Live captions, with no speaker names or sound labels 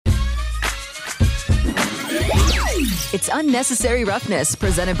It's Unnecessary Roughness,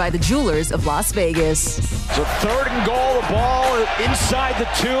 presented by the Jewelers of Las Vegas. So 3rd and goal, the ball inside the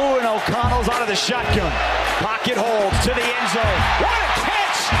 2, and O'Connell's out of the shotgun. Pocket holds to the end zone. What a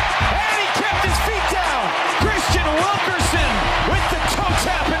catch! And he kept his feet down. Christian Wilkerson with the toe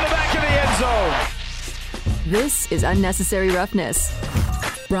tap in the back of the end zone. This is Unnecessary Roughness.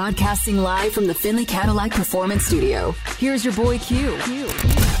 Broadcasting live from the Finley Cadillac Performance Studio. Here's your boy Q.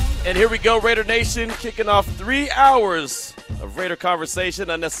 And here we go, Raider Nation, kicking off 3 hours of Raider conversation,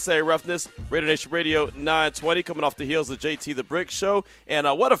 Unnecessary Roughness, Raider Nation Radio 920, coming off the heels of JT the Brick Show. And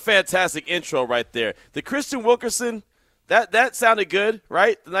what a fantastic intro right there. The Christian Wilkerson, that sounded good,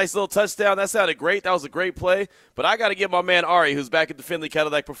 right? The nice little touchdown, that sounded great. That was a great play. But I got to give my man Ari, who's back at the Finley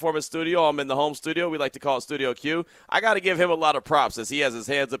Cadillac Performance Studio. I'm in the home studio. We like to call it Studio Q. I got to give him a lot of props as he has his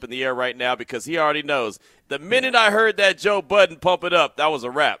hands up in the air right now because he already knows. The minute I heard that Joe Budden pump it up, that was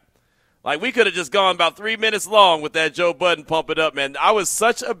a wrap. Like, we could have just gone about 3 minutes long with that Joe Budden pump it up, man. I was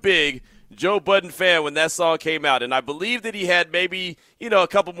such a big Joe Budden fan when that song came out, and I believe that he had maybe, a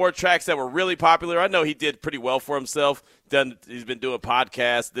couple more tracks that were really popular. I know he did pretty well for himself. He's been doing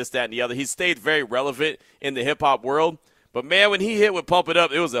podcasts, this, that, and the other. He stayed very relevant in the hip-hop world. But, man, when he hit with Pump It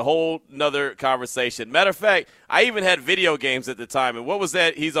Up, it was a whole nother conversation. Matter of fact, I even had video games at the time. And what was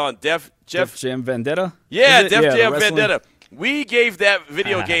that? He's on Def Jam Vendetta? Yeah, Def Jam Vendetta. We gave that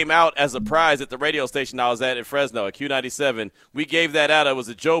video game out as a prize at the radio station I was at in Fresno at Q97. We gave that out. It was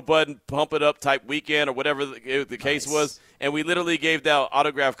a Joe Budden Pump It Up type weekend or whatever the case was. And we literally gave out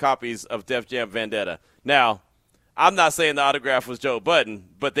autographed copies of Def Jam Vendetta. Now, I'm not saying the autograph was Joe Budden,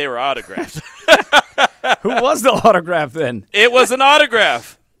 but they were autographed. Who was the autograph then? It was an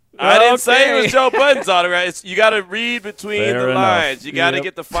autograph. I didn't say it was Joe Budden's autograph. You got to read between the lines. You got to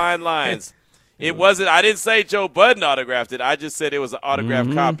get the fine lines. It wasn't. I didn't say Joe Budden autographed it. I just said it was an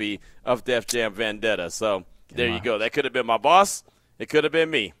autographed copy of Def Jam Vendetta. So there you go. That could have been my boss. It could have been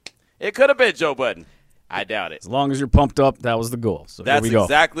me. It could have been Joe Budden. I doubt it. As long as you're pumped up, that was the goal. So that's here we go.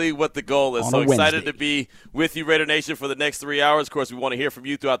 Exactly what the goal is. On so excited Wednesday. to be with you, Raider Nation, for the next 3 hours. Of course, we want to hear from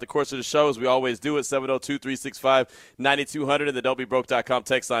you throughout the course of the show, as we always do at 702-365-9200 and the don'tbebroke.com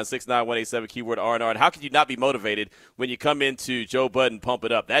text line 69187, keyword R&R. And how can you not be motivated when you come into Joe Budden Pump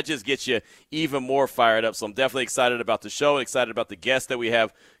It Up? That just gets you even more fired up. So I'm definitely excited about the show and excited about the guests that we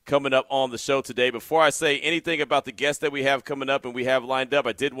have coming up on the show today. Before I say anything about the guests that we have coming up and we have lined up,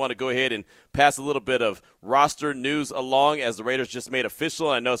 I did want to go ahead and pass a little bit of roster news along, as the Raiders just made official.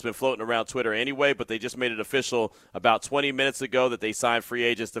 I know it's been floating around Twitter anyway, but they just made it official about 20 minutes ago that they signed free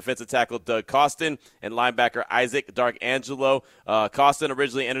agents defensive tackle Doug Costin and linebacker Isaac Darkangelo. Costin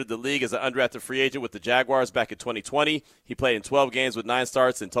originally entered the league as an undrafted free agent with the Jaguars back in 2020. He played in 12 games with 9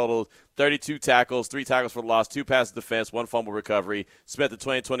 starts and totaled 32 tackles, 3 tackles for loss, 2 passes defense, 1 fumble recovery. Spent the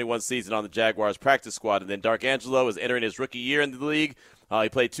 2021 season on the Jaguars practice squad. And then Darkangelo is entering his rookie year in the league. He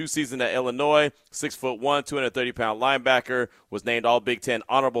played 2 seasons at Illinois, 6'1", 230-pound linebacker, was named All Big Ten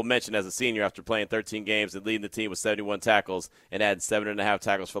honorable mention as a senior after playing 13 games and leading the team with 71 tackles and adding 7.5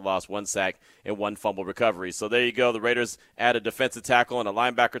 tackles for loss, 1 sack, and 1 fumble recovery. So there you go. The Raiders add a defensive tackle and a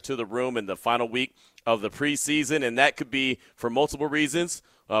linebacker to the room in the final week of the preseason, and that could be for multiple reasons.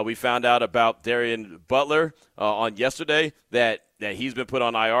 We found out about Darian Butler on yesterday that he's been put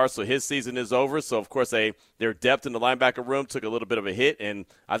on IR, so his season is over. So, of course, their depth in the linebacker room took a little bit of a hit, and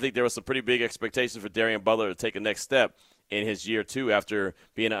I think there was some pretty big expectations for Darian Butler to take a next step in his year 2 after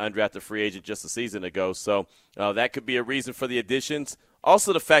being an undrafted free agent just a season ago. So that could be a reason for the additions.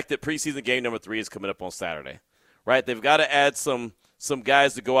 Also, the fact that preseason game number 3 is coming up on Saturday, right? They've got to add some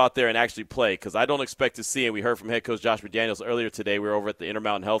guys to go out there and actually play, because I don't expect to see, and we heard from head coach Josh McDaniels earlier today. We were over at the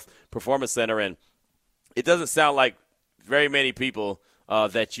Intermountain Health Performance Center, and it doesn't sound like very many people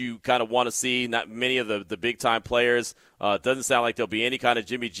that you kind of want to see, not many of the big-time players. It doesn't sound like there'll be any kind of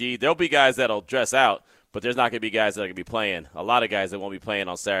Jimmy G. There'll be guys that'll dress out, but there's not going to be guys that are going to be playing. A lot of guys that won't be playing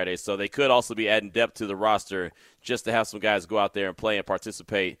on Saturday, so they could also be adding depth to the roster just to have some guys go out there and play and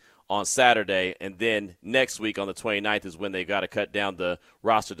participate on Saturday. And then next week on the 29th is when they got to cut down the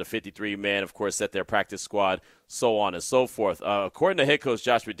roster to 53 men, of course, set their practice squad, so on and so forth. According to head coach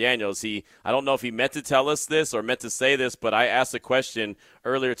Josh McDaniels, I don't know if he meant to tell us this or meant to say this, but I asked a question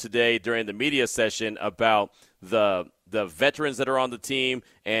earlier today during the media session about the veterans that are on the team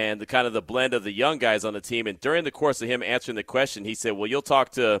and the kind of the blend of the young guys on the team. And during the course of him answering the question, he said, well, you'll talk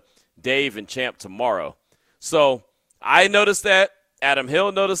to Dave and Champ tomorrow. So I noticed that. Adam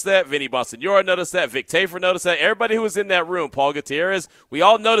Hill noticed that. Vinny Bonsignore noticed that. Vic Tafer noticed that. Everybody who was in that room, Paul Gutierrez, we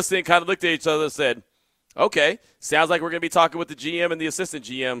all noticed it and kind of looked at each other and said, okay, sounds like we're going to be talking with the GM and the assistant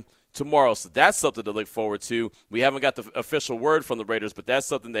GM tomorrow. So that's something to look forward to. We haven't got the official word from the Raiders, but that's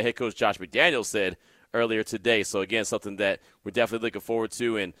something that head coach Josh McDaniels said earlier today. So, again, something that we're definitely looking forward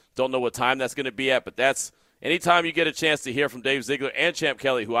to, and don't know what time that's going to be at, but that's anytime you get a chance to hear from Dave Ziegler and Champ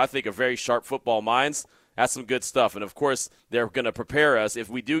Kelly, who I think are very sharp football minds, that's some good stuff. And, of course, they're going to prepare us. If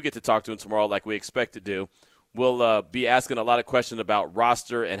we do get to talk to them tomorrow like we expect to do, we'll be asking a lot of questions about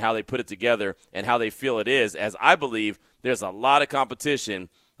roster and how they put it together and how they feel it is, as I believe there's a lot of competition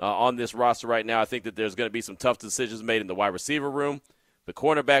on this roster right now. I think that there's going to be some tough decisions made in the wide receiver room, the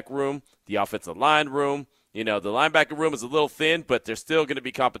cornerback room, the offensive line room. The linebacker room is a little thin, but there's still going to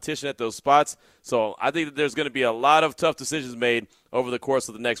be competition at those spots. So I think that there's going to be a lot of tough decisions made over the course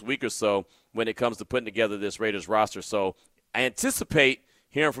of the next week or so when it comes to putting together this Raiders roster. So I anticipate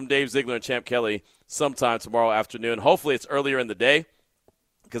hearing from Dave Ziegler and Champ Kelly sometime tomorrow afternoon. Hopefully it's earlier in the day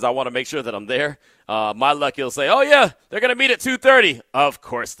because I want to make sure that I'm there. My luck, he'll say, oh, yeah, they're going to meet at 2:30. Of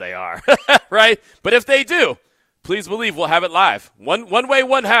course they are, right? But if they do, please believe we'll have it live. One way,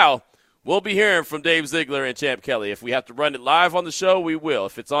 one how. We'll be hearing from Dave Ziegler and Champ Kelly. If we have to run it live on the show, we will.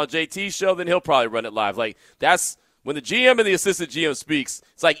 If it's on JT's show, then he'll probably run it live. Like, that's when the GM and the assistant GM speaks.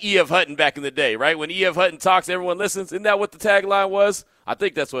 It's like E.F. Hutton back in the day, right? When E.F. Hutton talks, everyone listens. Isn't that what the tagline was? I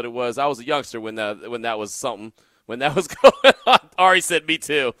think that's what it was. I was a youngster when that was something. When that was going on, Ari said, me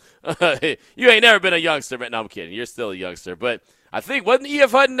too. You ain't never been a youngster. No, I'm kidding. You're still a youngster. But I think, wasn't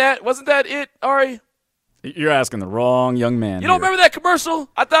E.F. Hutton that? Wasn't that it, Ari? You're asking the wrong young man. You don't remember that commercial?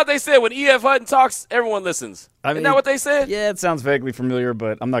 I thought they said when E.F. Hutton talks, everyone listens. Isn't that what they said? Yeah, it sounds vaguely familiar,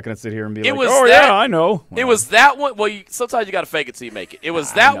 but I'm not going to sit here and be yeah, I know. It was that one. Well, sometimes you got to fake it till you make it. It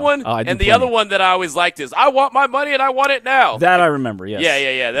was that one, and the other one that I always liked is, I want my money and I want it now. That I remember, yes.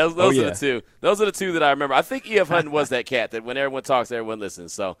 Yeah. Those are the two. Those are the two that I remember. I think E.F. Hutton was that cat that when everyone talks, everyone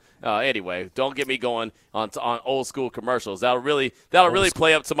listens. So, anyway, don't get me going on old school commercials. That'll really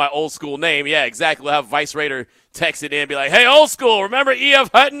play up to my old school name. Yeah, exactly. We'll have Vice Raider text it in and be like, hey, old school, remember E.F.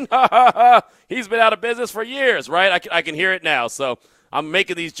 Hutton? He's been out of business for years, right? I can hear it now. So I'm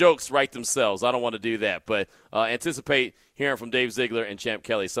making these jokes write themselves. I don't want to do that. But anticipate hearing from Dave Ziegler and Champ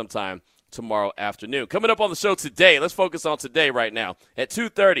Kelly sometime tomorrow afternoon. Coming up on the show today, let's focus on today right now. At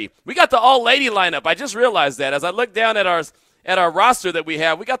 2:30, we got the all-lady lineup. I just realized that as I look down at our roster that we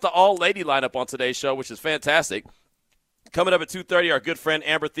have, we got the all-lady lineup on today's show, which is fantastic. Coming up at 2:30, our good friend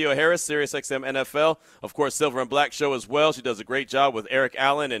Amber Theoharis, SiriusXM NFL. Of course, Silver and Black show as well. She does a great job with Eric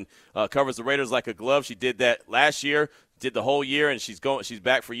Allen and covers the Raiders like a glove. She did that last year, did the whole year, and she's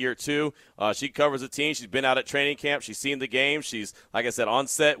back for year 2. She covers the team. She's been out at training camp. She's seen the game. She's, like I said, on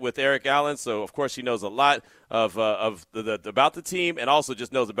set with Eric Allen. So, of course, she knows a lot about the team and also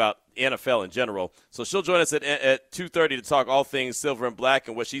just knows about NFL in general. So she'll join us at 2:30 to talk all things Silver and Black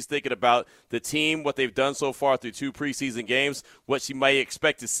and what she's thinking about the team, what they've done so far through 2 preseason games, what she might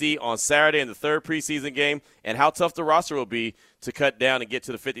expect to see on Saturday in the 3rd preseason game, and how tough the roster will be to cut down and get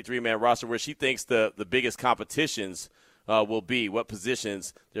to the 53-man roster where she thinks the biggest competitions will be, what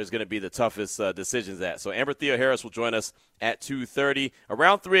positions there's going to be the toughest decisions at. So Amber Theoharis will join us at 2:30.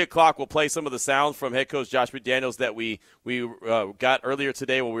 Around 3 o'clock, we'll play some of the sounds from head coach Josh McDaniels that we got earlier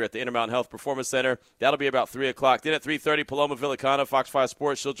today when we were at the Intermountain Health Performance Center. That'll be about 3 o'clock. Then at 3:30, Paloma Villicana, Fox 5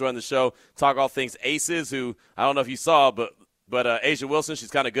 Sports, she'll join the show, talk all things Aces, who I don't know if you saw, but Asia Wilson,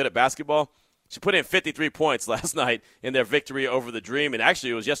 she's kind of good at basketball. She put in 53 points last night in their victory over the Dream. And actually,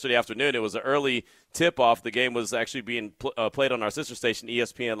 it was yesterday afternoon. It was an early tip-off. The game was actually being played on our sister station,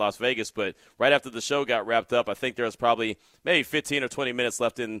 ESPN Las Vegas. But right after the show got wrapped up, I think there was probably maybe 15 or 20 minutes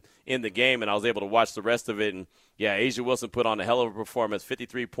left in the game, and I was able to watch the rest of it. And, yeah, Asia Wilson put on a hell of a performance,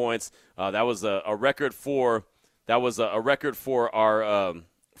 53 points. That was a record for our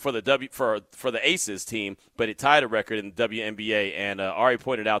for the Aces team, but it tied a record in the WNBA, and Ari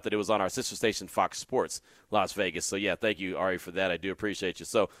pointed out that it was on our sister station, Fox Sports, Las Vegas. So, yeah, thank you, Ari, for that. I do appreciate you.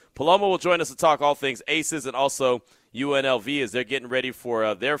 So, Paloma will join us to talk all things Aces and also UNLV as they're getting ready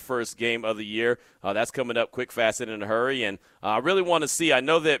for their first game of the year. That's coming up quick, fast, and in a hurry. And I really want to see – I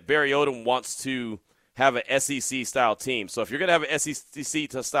know that Barry Odom wants to have an SEC-style team. So, if you're going to have an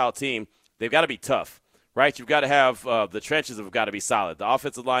SEC-style team, they've got to be tough. Right, you've got to have the trenches have got to be solid, the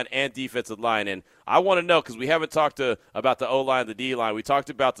offensive line and defensive line. And I want to know, because we haven't talked about the O-line, the D-line. We talked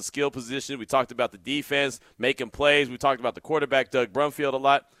about the skill position. We talked about the defense, making plays. We talked about the quarterback, Doug Brumfield, a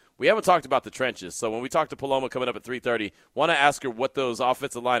lot. We haven't talked about the trenches. So when we talk to Paloma coming up at 3:30, want to ask her what those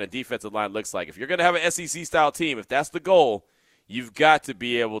offensive line and defensive line looks like. If you're going to have an SEC-style team, if that's the goal, you've got to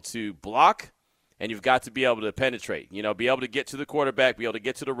be able to block, and you've got to be able to penetrate, be able to get to the quarterback, be able to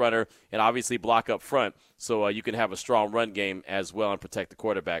get to the runner, and obviously block up front so you can have a strong run game as well and protect the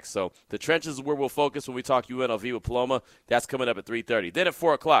quarterback. So the trenches is where we'll focus when we talk UNLV with Paloma. That's coming up at 3:30. Then at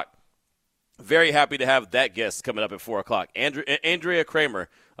 4 o'clock, very happy to have that guest coming up at 4 o'clock. Andrea Kramer,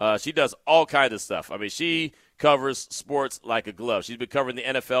 she does all kinds of stuff. I mean, she covers sports like a glove. She's been covering the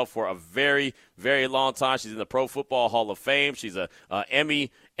NFL for a very, very long time. She's in the Pro Football Hall of Fame. She's a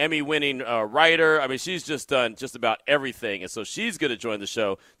Emmy-winning writer. I mean, she's just done just about everything. And so she's going to join the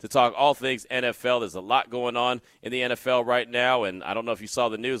show to talk all things NFL. There's a lot going on in the NFL right now. And I don't know if you saw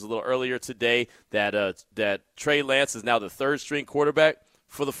the news a little earlier today that Trey Lance is now the third-string quarterback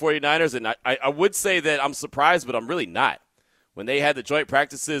for the 49ers. And I would say that I'm surprised, but I'm really not. When they had the joint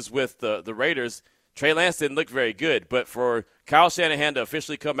practices with the Raiders, Trey Lance didn't look very good. But for Kyle Shanahan to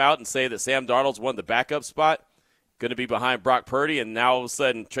officially come out and say that Sam Darnold's won the backup spot, going to be behind Brock Purdy, and now all of a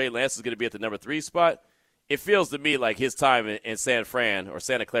sudden Trey Lance is going to be at the number 3 spot, it feels to me like his time in San Fran, or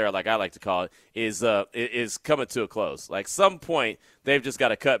Santa Clara like I like to call it, is coming to a close. Like some point they've just got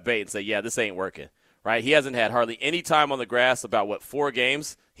to cut bait and say, yeah, this ain't working. Right? He hasn't had hardly any time on the grass, about 4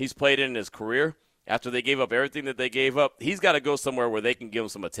 games he's played in his career. After they gave up everything that they gave up, he's got to go somewhere where they can give him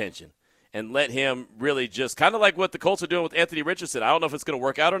some attention and let him really just kind of like what the Colts are doing with Anthony Richardson. I don't know if it's going to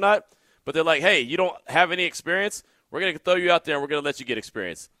work out or not, but they're like, hey, you don't have any experience. We're going to throw you out there and we're going to let you get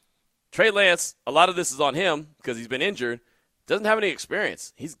experience. Trey Lance, a lot of this is on him because he's been injured, doesn't have any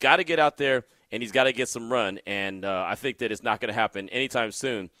experience. He's got to get out there and he's got to get some run, and I think that it's not going to happen anytime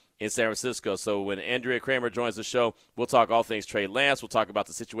soon in San Francisco. So when Andrea Kramer joins the show, we'll talk all things Trey Lance. We'll talk about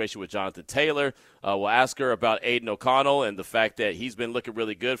the situation with Jonathan Taylor. We'll ask her about Aiden O'Connell and the fact that he's been looking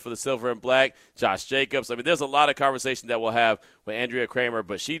really good for the Silver and Black. Josh Jacobs. I mean, there's a lot of conversation that we'll have with Andrea Kramer,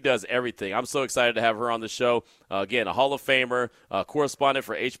 but she does everything. I'm so excited to have her on the show. Again, a Hall of Famer, correspondent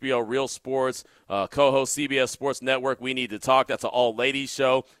for HBO Real Sports, co-host CBS Sports Network. We Need to Talk. That's an all-ladies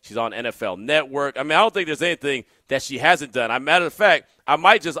show. She's on NFL Network. I mean, I don't think there's anything that she hasn't done. Matter of fact, I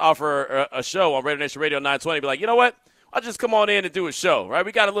might just offer her a show on Raider Nation Radio 920. Be like, you know what? I'll just come on in and do a show, right?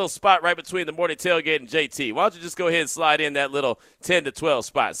 We got a little spot right between the morning tailgate and JT. Why don't you just go ahead and slide in that little 10 to 12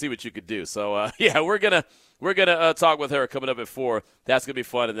 spot and see what you could do? So, yeah, we're going to talk with her coming up at 4. That's going to be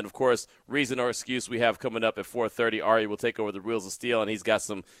fun. And then, of course, Reason or Excuse we have coming up at 4:30. Ari will take over the Wheels of Steel, and he's got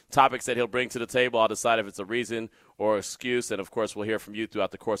some topics that he'll bring to the table. I'll decide if it's a reason or excuse. And, of course, we'll hear from you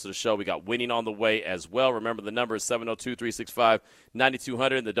throughout the course of the show. We got winning on the way as well. Remember, the number is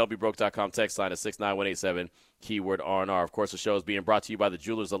 702-365-9200, and the don'tbebroke.com text line is 69187, keyword R&R. Of course, the show is being brought to you by the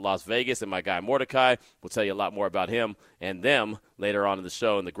Jewelers of Las Vegas, and my guy Mordecai will tell you a lot more about him and them later on in the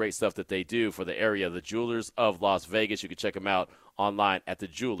show and the great stuff that they do for the area, the Jewelers of Las Vegas. You can check them out online at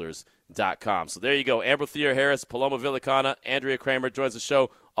thejewelers.com. So there you go. Amber Theoharis, Paloma Villicana, Andrea Kramer joins the show,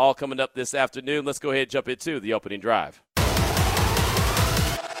 all coming up this afternoon. Let's go ahead and jump into the opening drive.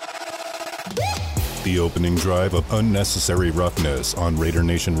 The opening drive of Unnecessary Roughness on Raider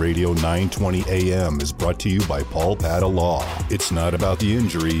Nation Radio 920 AM is brought to you by Paul Pata Law. It's not about the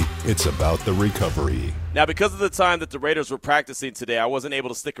injury, it's about the recovery. Now, because of the time that the Raiders were practicing today, I wasn't able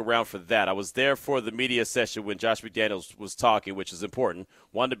to stick around for that. I was there for the media session when Josh McDaniels was talking, which is important.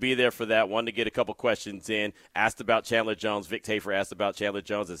 Wanted to be there for that. Wanted to get a couple questions in. Asked about Chandler Jones. Vic Tafer asked about Chandler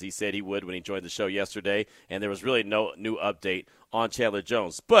Jones, as he said he would when he joined the show yesterday. And there was really no new update on Chandler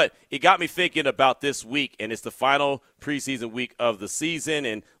Jones. But it got me thinking about this week, and it's the final preseason week of the season.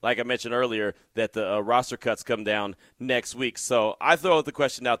 And like I mentioned earlier, that the roster cuts come down next week. So I throw the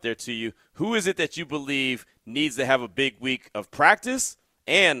question out there to you. Who is it that you believe needs to have a big week of practice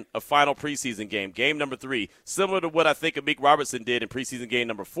and a final preseason game number 3, similar to what I think Amik Robertson did in preseason game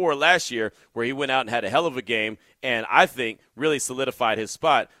number 4 last year, where he went out and had a hell of a game and I think really solidified his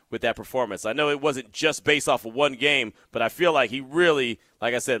spot with that performance. I know it wasn't just based off of one game, but I feel like he really,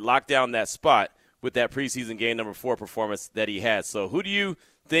 like I said, locked down that spot with that preseason game number 4 performance that he had. So who do you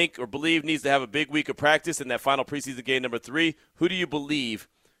think or believe needs to have a big week of practice in that final preseason game number 3? Who do you believe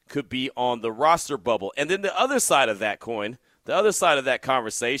could be on the roster bubble? And then the other side of that coin, the other side of that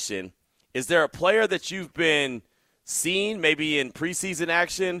conversation, is there a player that you've been seeing maybe in preseason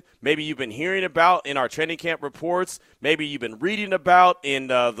action, maybe you've been hearing about in our training camp reports, maybe you've been reading about in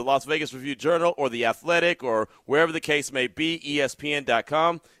the Las Vegas Review-Journal or The Athletic or wherever the case may be,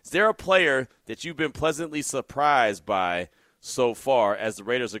 ESPN.com? Is there a player that you've been pleasantly surprised by so far as the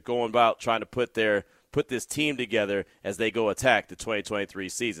Raiders are going about trying to put this team together as they go attack the 2023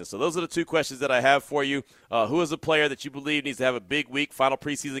 season? So those are the 2 questions that I have for you. Who is a player that you believe needs to have a big week, final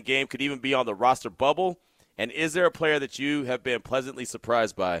preseason game, could even be on the roster bubble? And is there a player that you have been pleasantly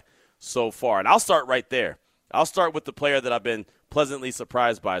surprised by so far? And I'll start right there. I'll start with the player that I've been pleasantly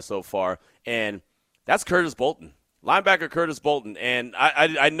surprised by so far, and that's Curtis Bolton, linebacker Curtis Bolton. And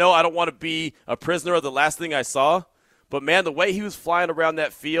I know I don't want to be a prisoner of the last thing I saw, but, man, the way he was flying around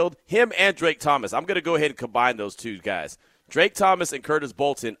that field, him and Drake Thomas, I'm going to go ahead and combine those 2 guys. Drake Thomas and Curtis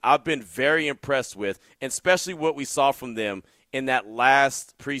Bolton, I've been very impressed with, and especially what we saw from them in that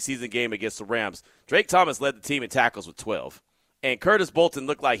last preseason game against the Rams. Drake Thomas led the team in tackles with 12, and Curtis Bolton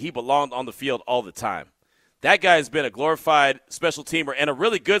looked like he belonged on the field all the time. That guy has been a glorified special teamer and a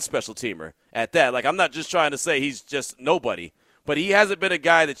really good special teamer at that. Like, I'm not just trying to say he's just nobody, but he hasn't been a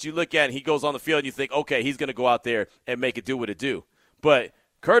guy that you look at and he goes on the field and you think, okay, he's going to go out there and make it do what it do. But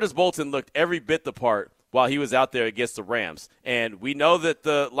Curtis Bolton looked every bit the part while he was out there against the Rams. And we know that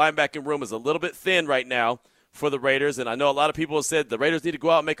the linebacking room is a little bit thin right now for the Raiders, and I know a lot of people have said the Raiders need to go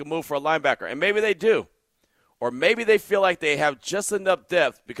out and make a move for a linebacker, and maybe they do. Or maybe they feel like they have just enough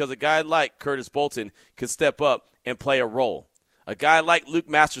depth because a guy like Curtis Bolton could step up and play a role. A guy like Luke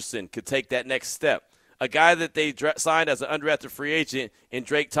Masterson could take that next step. A guy that they signed as an undrafted free agent in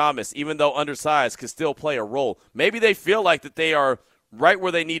Drake Thomas, even though undersized, could still play a role. Maybe they feel like that they are right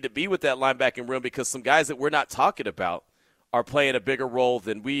where they need to be with that linebacking room because some guys that we're not talking about are playing a bigger role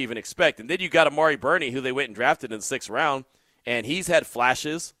than we even expect. And then you got Amari Burney, who they went and drafted in the 6th round, and he's had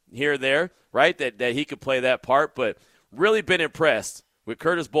flashes here and there, right, that he could play that part. But really been impressed with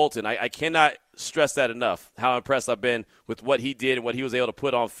Curtis Bolton. I cannot stress that enough, how impressed I've been with what he did and what he was able to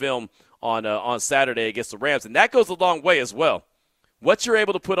put on film on Saturday against the Rams. And that goes a long way as well. What you're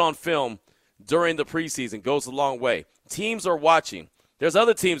able to put on film during the preseason goes a long way. Teams are watching. There's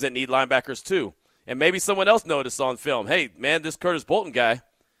other teams that need linebackers too. And maybe someone else noticed on film, hey, man, this Curtis Bolton guy,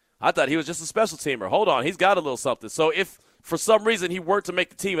 I thought he was just a special teamer. Hold on, he's got a little something. So if for some reason he weren't to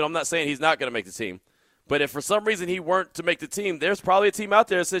make the team, and I'm not saying he's not going to make the team, but if for some reason he weren't to make the team, there's probably a team out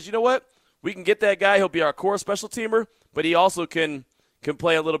there that says, you know what, we can get that guy. He'll be our core special teamer, but he also can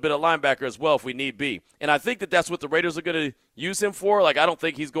play a little bit of linebacker as well if we need be. And I think that that's what the Raiders are going to use him for. Like, I don't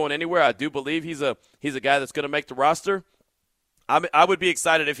think he's going anywhere. I do believe he's a guy that's going to make the roster. I would be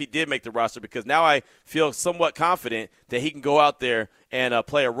excited if he did make the roster because now I feel somewhat confident that he can go out there and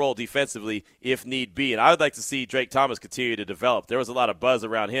play a role defensively if need be. And I would like to see Drake Thomas continue to develop. There was a lot of buzz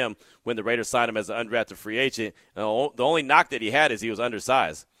around him when the Raiders signed him as an undrafted free agent. The only knock that he had is he was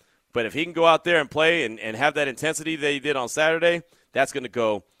undersized. But if he can go out there and play and have that intensity that he did on Saturday, that's going to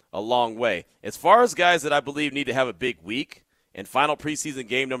go a long way. As far as guys that I believe need to have a big week and final preseason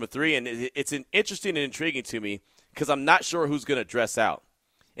game number 3, and it's interesting and intriguing to me, because I'm not sure who's going to dress out.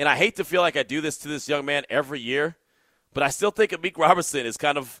 And I hate to feel like I do this to this young man every year, but I still think Amik Robertson is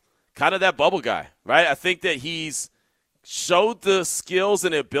kind of that bubble guy, right? I think that he's showed the skills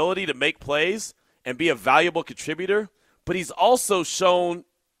and ability to make plays and be a valuable contributor, but he's also shown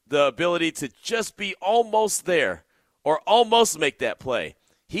the ability to just be almost there or almost make that play.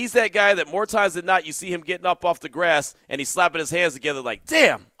 He's that guy that more times than not you see him getting up off the grass and he's slapping his hands together like,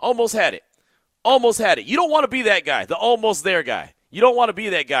 damn, almost had it. Almost had it. You don't want to be that guy, the almost there guy. You don't want to be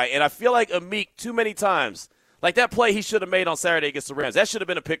that guy. And I feel like Amik too many times, like that play he should have made on Saturday against the Rams, that should have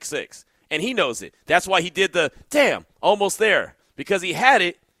been a pick 6. And he knows it. That's why he did the, damn, almost there. Because he had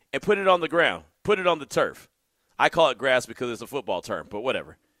it and put it on the ground, put it on the turf. I call it grass because it's a football term, but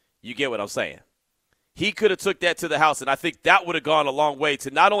whatever. You get what I'm saying. He could have took that to the house, and I think that would have gone a long way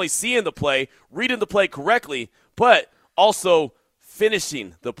to not only seeing the play, reading the play correctly, but also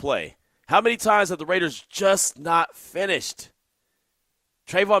finishing the play. How many times have the Raiders just not finished?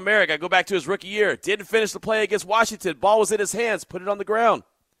 Trayvon Merrick, I go back to his rookie year, didn't finish the play against Washington. Ball was in his hands, put it on the ground,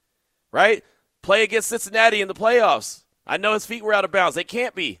 right? Play against Cincinnati in the playoffs. I know his feet were out of bounds. They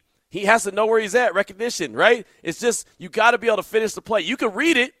can't be. He has to know where he's at, recognition, right? It's just you got to be able to finish the play. You can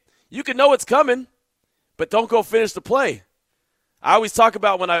read it. You can know it's coming, but don't go finish the play. I always talk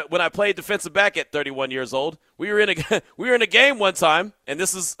about when I played defensive back at 31 years old. We were in a game one time, and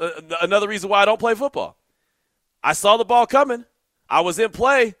this is another reason why I don't play football. I saw the ball coming. I was in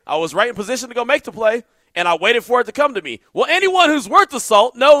play. I was right in position to go make the play, and I waited for it to come to me. Well, anyone who's worth the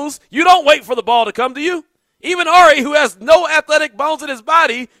salt knows you don't wait for the ball to come to you. Even Ari, who has no athletic bones in his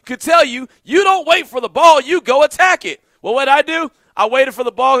body, could tell you, you don't wait for the ball, you go attack it. Well, what I do, I waited for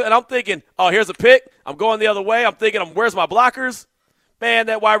the ball, and I'm thinking, oh, here's a pick. I'm going the other way. I'm thinking, where's my blockers? Man,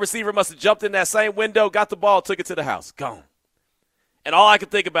 that wide receiver must have jumped in that same window, got the ball, took it to the house. Gone. And all I could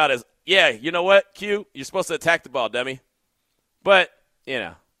think about is, yeah, you know what, Q? You're supposed to attack the ball, dummy. But,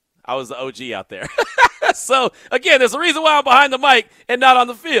 I was the OG out there. So, again, there's a reason why I'm behind the mic and not on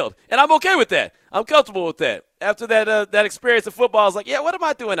the field. And I'm okay with that. I'm comfortable with that. After that experience of football, I was like, yeah, what am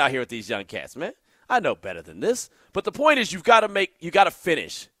I doing out here with these young cats, man? I know better than this. But the point is you got to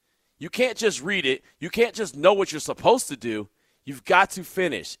finish. You can't just read it. You can't just know what you're supposed to do. You've got to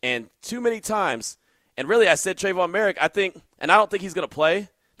finish. And too many times, and really I said Trayvon Merrick, I don't think he's going to play.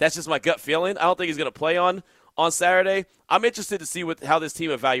 That's just my gut feeling. I don't think he's going to play on Saturday. I'm interested to see how this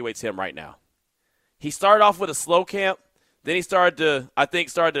team evaluates him right now. He started off with a slow camp. Then he started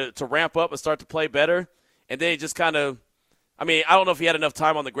to ramp up and start to play better. And then he just kind of – I mean, I don't know if he had enough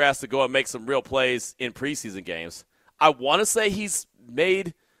time on the grass to go and make some real plays in preseason games. I want to say he's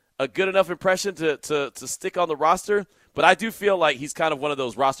made a good enough impression to stick on the roster, but I do feel like he's kind of one of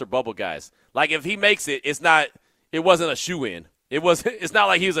those roster bubble guys. Like if he makes it, it wasn't a shoe-in. It's not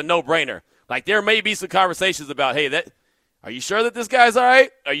like he was a no-brainer. Like there may be some conversations about, hey, are you sure that this guy's all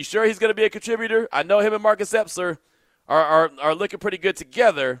right? Are you sure he's going to be a contributor? I know him and Marcus Epps are looking pretty good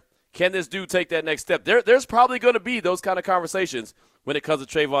together. Can this dude take that next step? There's probably going to be those kind of conversations when it comes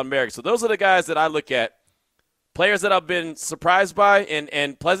to Trayvon Merrick. So those are the guys that I look at. Players that I've been surprised by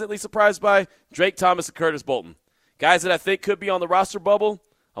and pleasantly surprised by, Drake Thomas and Curtis Bolton. Guys that I think could be on the roster bubble,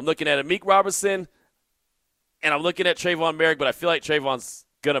 I'm looking at Amik Robertson, and I'm looking at Trayvon Merrick, but I feel like Trayvon's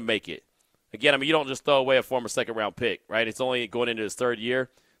going to make it. Again, I mean, you don't just throw away a former second-round pick, right? It's only going into his third year,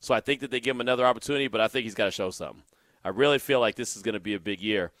 so I think that they give him another opportunity, but I think he's got to show something. I really feel like this is going to be a big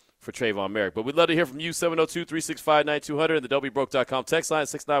year for Trayvon Merrick. But we'd love to hear from you, 702-365-9200, and the WBroke.com text line,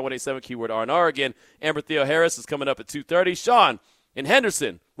 69187, keyword R&R. Again, Amber Theoharis is coming up at 2:30. Sean in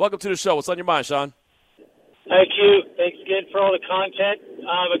Henderson, welcome to the show. What's on your mind, Sean? Thank you. Thanks again for all the content.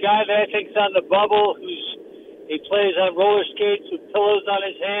 A guy that I think's on the bubble, he plays on roller skates with pillows on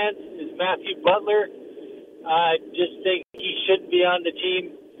his hands, is Matthew Butler. I just think he shouldn't be on the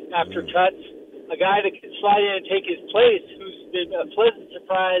team after cuts. A guy that can slide in and take his place, who's been a pleasant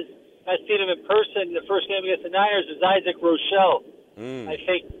surprise. I've seen him in person. The first game against the Niners is Isaac Rochelle. I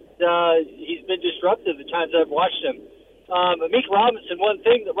think he's been disruptive the times I've watched him. Amik Robertson, one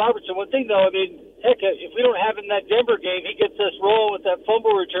thing though, I mean, heck, if we don't have him in that Denver game, he gets us rolling with that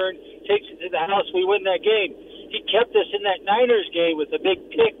fumble return, takes it to the house, we win that game. He kept us in that Niners game with a big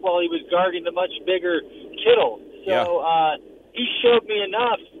pick while he was guarding the much bigger Kittle. So he showed me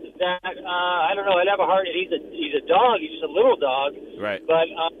enough that I don't know. I'd have a heart. He's a dog. He's just a little dog. Right. But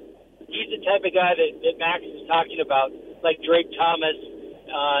he's the type of guy that Max is talking about, like Drake Thomas.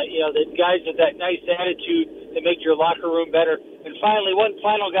 The guys with that nice attitude that make your locker room better. And finally, one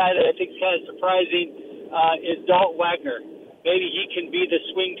final guy that I think is kind of surprising is Dalton Wagner. Maybe he can be the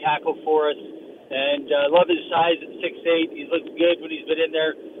swing tackle for us. And I love his size at 6'8". He's looked good when he's been in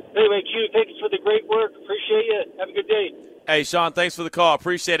there. Anyway, Q, thanks for the great work. Appreciate you. Have a good day. Hey, Sean, thanks for the call.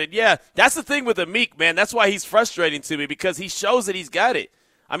 Appreciate it. Yeah, that's the thing with Amik, man. That's why he's frustrating to me, because he shows that he's got it.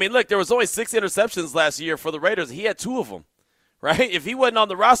 I mean, look, there was only 6 interceptions last year for the Raiders. He had 2 of them, right? If he wasn't on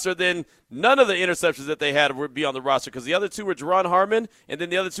the roster, then none of the interceptions that they had would be on the roster, because the other 2 were Jerron Harmon, and then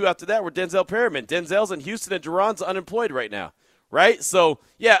the other 2 after that were Denzel Perryman. Denzel's in Houston, and Jerron's unemployed right now, right? So,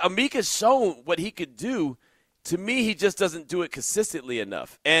 yeah, Amik has shown what he could do. To me, he just doesn't do it consistently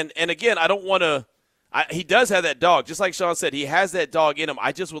enough. And again, I don't want to – he does have that dog. Just like Sean said, he has that dog in him.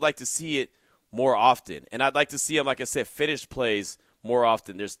 I just would like to see it more often. And I'd like to see him, like I said, finish plays more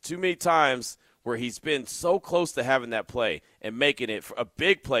often. There's too many times where he's been so close to having that play and making it a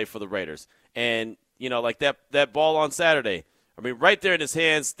big play for the Raiders. And, like that ball on Saturday, I mean, right there in his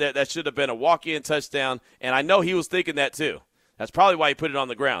hands, that should have been a walk-in touchdown. And I know he was thinking that too. That's probably why he put it on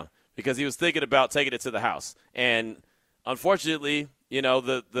the ground, because he was thinking about taking it to the house. And unfortunately,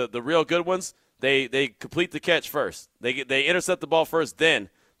 the real good ones, they complete the catch first. They intercept the ball first, then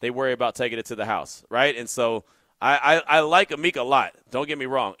they worry about taking it to the house, right? And so I like Amik a lot. Don't get me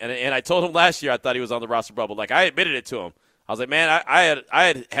wrong. And I told him last year I thought he was on the roster bubble. Like, I admitted it to him. I was like, man, I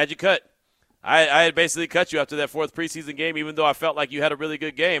had you cut. I had basically cut you after that 4th preseason game, even though I felt like you had a really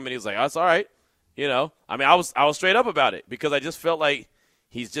good game. And he was like, oh, that's all right. I mean, I was straight up about it, because I just felt like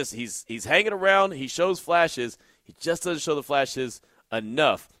he's hanging around. He shows flashes. He just doesn't show the flashes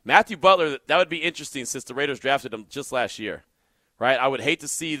enough. Matthew Butler, that would be interesting, since the Raiders drafted him just last year, right? I would hate to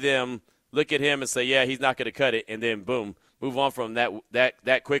see them look at him and say, yeah, he's not going to cut it, and then boom, move on from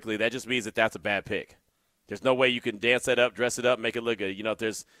that quickly. That just means that that's a bad pick. There's no way you can dance that up, dress it up, make it look good.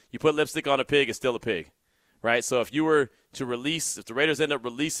 If you put lipstick on a pig, it's still a pig, right? So if you were to if the Raiders end up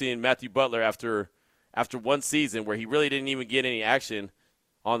releasing Matthew Butler after one season where he really didn't even get any action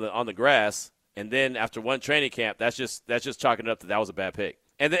on the grass, and then after one training camp, that's just chalking it up that was a bad pick.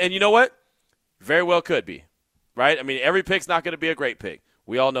 And you know what? Very well could be, right? I mean, every pick's not going to be a great pick.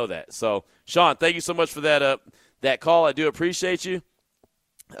 We all know that. So, Sean, thank you so much for that call. I do appreciate you.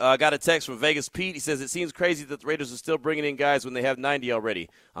 I got a text from Vegas Pete. He says, it seems crazy that the Raiders are still bringing in guys when they have 90 already.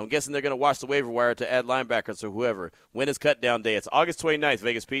 I'm guessing they're going to watch the waiver wire to add linebackers or whoever. When is cut down day? It's August 29th,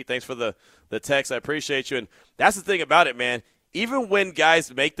 Vegas Pete. Thanks for the text. I appreciate you. And that's the thing about it, man. Even when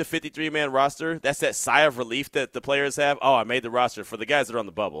guys make the 53-man roster, that's that sigh of relief that the players have. Oh, I made the roster. For the guys that are on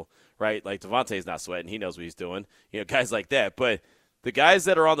the bubble, right? Like Devontae's not sweating. He knows what he's doing. Guys like that. But the guys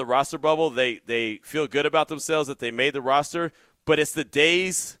that are on the roster bubble, they feel good about themselves that they made the roster, but it's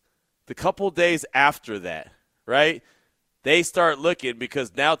the couple days after that, right? They start looking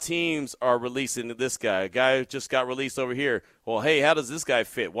because now teams are releasing this guy. A guy who just got released over here. Well, hey, how does this guy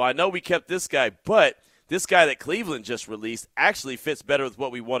fit? Well, I know we kept this guy, but this guy that Cleveland just released actually fits better with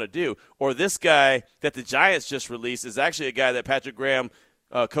what we want to do. Or this guy that the Giants just released is actually a guy that Patrick Graham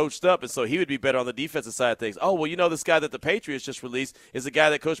coached up, and so he would be better on the defensive side of things. Oh, well, this guy that the Patriots just released is a guy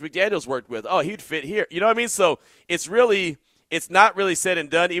that Coach McDaniels worked with. Oh, he'd fit here. You know what I mean? So it's not really said and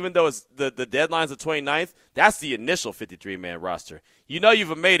done, even though it's the deadline's the 29th. That's the initial 53-man roster.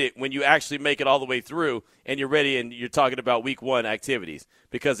 You've made it when you actually make it all the way through and you're ready and you're talking about week one activities,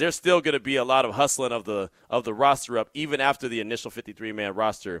 because there's still going to be a lot of hustling of the roster up even after the initial 53-man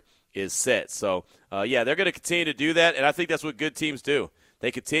roster is set. So, they're going to continue to do that, and I think that's what good teams do. They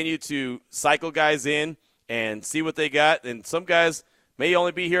continue to cycle guys in and see what they got, and some guys may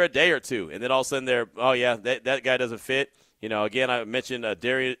only be here a day or two, and then all of a sudden that guy doesn't fit. Again, I mentioned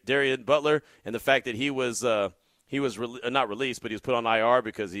Darian Butler and the fact that he was not released, but he was put on IR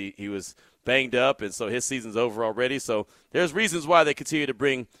because he was banged up, and so his season's over already. So there's reasons why they continue to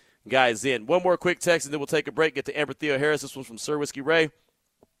bring guys in. One more quick text, and then we'll take a break, get to Amber Theoharis. This one's from Sir Whiskey Ray.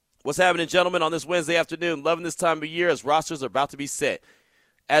 What's happening, gentlemen, on this Wednesday afternoon? Loving this time of year as rosters are about to be set.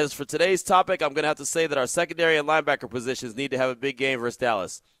 As for today's topic, I'm going to have to say that our secondary and linebacker positions need to have a big game versus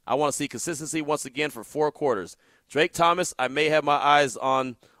Dallas. I want to see consistency once again for 4 quarters. Drake Thomas, I have my eyes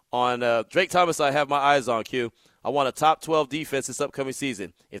on Q. I want a top 12 defense this upcoming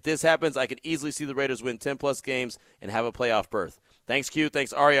season. If this happens, I can easily see the Raiders win 10-plus games and have a playoff berth. Thanks, Q.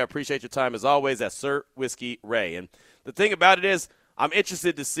 Thanks, Ari. I appreciate your time as always. That's Sir Whiskey Ray. And the thing about it is, I'm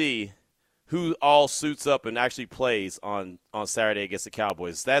interested to see who all suits up and actually plays on Saturday against the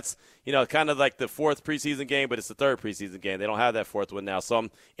Cowboys. That's, kind of like the 4th preseason game, but it's the 3rd preseason game. They don't have that 4th one now. So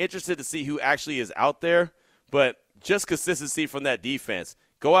I'm interested to see who actually is out there. But just consistency from that defense.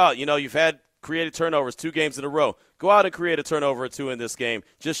 Go out. You've had created turnovers 2 games in a row. Go out and create a turnover or 2 in this game.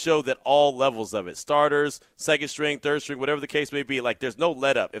 Just show that all levels of it, starters, second string, third string, whatever the case may be, like there's no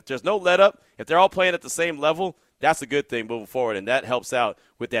let up. If there's no let up, if they're all playing at the same level, that's a good thing moving forward, and that helps out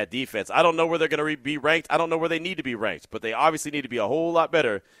with that defense. I don't know where they're going to be ranked. I don't know where they need to be ranked, but they obviously need to be a whole lot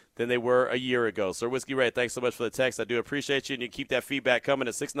better than they were a year ago. So, Whiskey Ray, thanks so much for the text. I do appreciate you, and you keep that feedback coming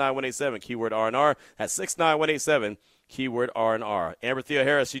at 69187, keyword R&R. That's 69187, keyword R&R. Amber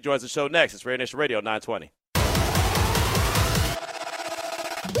Theoharis, she joins the show next. It's Raider Nation Radio 920.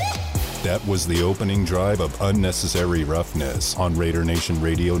 That was the opening drive of Unnecessary Roughness on Raider Nation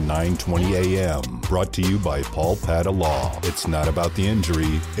Radio 920 AM. Brought to you by Paul Pata Law. It's not about the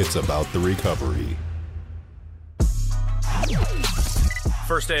injury, it's about the recovery.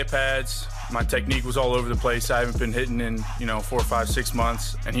 First day of pads, my technique was all over the place. I haven't been hitting in, 4, 5, 6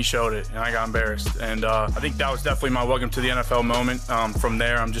 months, and he showed it, and I got embarrassed. And I think that was definitely my welcome to the NFL moment. From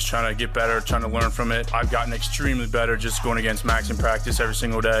there, I'm just trying to get better, trying to learn from it. I've gotten extremely better just going against Max in practice every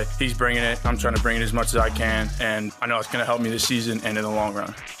single day. He's bringing it. I'm trying to bring it as much as I can, and I know it's going to help me this season and in the long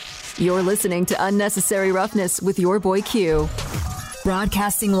run. You're listening to Unnecessary Roughness with your boy Q.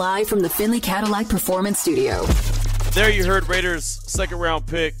 Broadcasting live from the Finley Cadillac Performance Studio. There you heard Raiders' second-round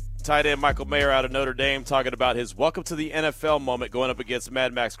pick, tight end Michael Mayer out of Notre Dame, talking about his welcome to the NFL moment going up against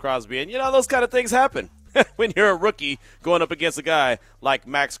Mad Max Crosby. And, those kind of things happen when you're a rookie going up against a guy like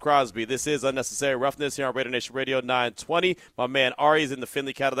Max Crosby. This is Unnecessary Roughness here on Raider Nation Radio 920. My man Ari is in the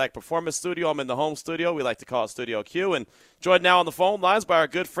Finley Cadillac Performance Studio. I'm in the home studio. We like to call it Studio Q. And joined now on the phone lines by our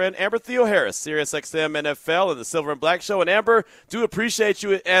good friend Amber Theoharis, Sirius XM NFL and the Silver and Black Show. And, Amber, do appreciate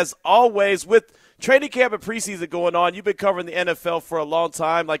you as always with training camp and preseason going on. You've been covering the NFL for a long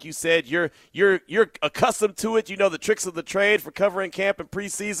time. Like you said, you're accustomed to it. You know the tricks of the trade for covering camp and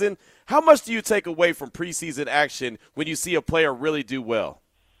preseason. How much do you take away from preseason action when you see a player really do well?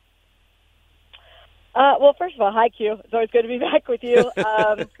 Well, first of all, hi, Q. It's always good to be back with you.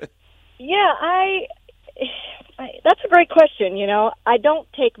 That's a great question. I don't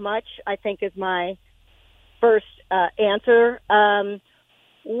take much, I think, is my first answer.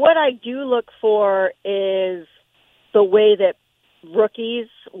 What I do look for is the way that rookies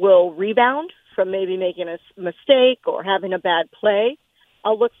will rebound from maybe making a mistake or having a bad play.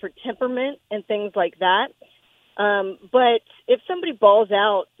 I'll look for temperament and things like that. But if somebody balls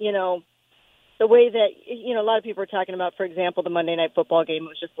out, the way that, a lot of people are talking about, for example, the Monday Night Football game, it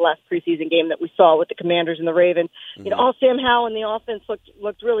was just the last preseason game that we saw with the Commanders and the Ravens. Mm-hmm. All Sam Howell and the offense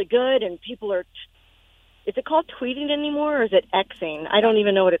looked really good, and people are – is it called tweeting anymore, or is it Xing? I don't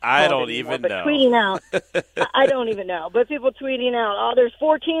even know what it's called. I don't anymore, even but know. Tweeting out, I don't even know. But people tweeting out, there's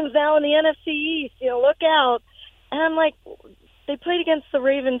 4 teams now in the NFC East, look out. And I'm like, they played against the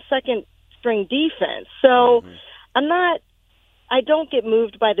Ravens' second-string defense. So I don't get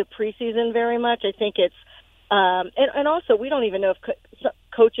moved by the preseason very much. I think it's and also we don't even know if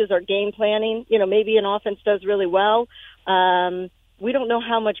coaches are game planning. Maybe an offense does really well. We don't know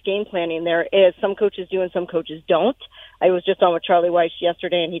how much game planning there is. Some coaches do and some coaches don't. I was just on with Charlie Weiss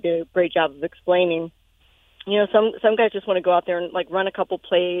yesterday, and he did a great job of explaining. Some guys just want to go out there and run a couple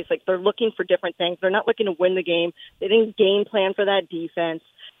plays. They're looking for different things. They're not looking to win the game. They didn't game plan for that defense.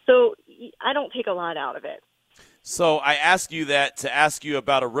 So I don't take a lot out of it. So I ask you that to ask you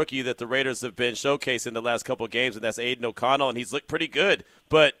about a rookie that the Raiders have been showcasing the last couple of games, and that's Aiden O'Connell, and he's looked pretty good.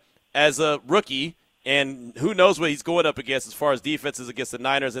 But as a rookie, and who knows what he's going up against as far as defenses against the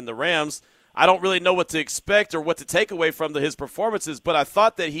Niners and the Rams, I don't really know what to expect or what to take away from his performances, but I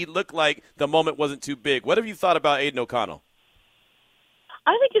thought that he looked like the moment wasn't too big. What have you thought about Aiden O'Connell?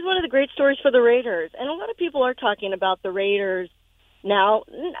 I think he's one of the great stories for the Raiders, and a lot of people are talking about the Raiders now,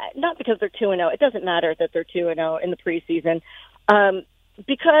 not because they're 2-0. It doesn't matter that they're 2-0 in the preseason,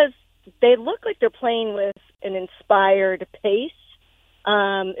 because they look like they're playing with an inspired pace,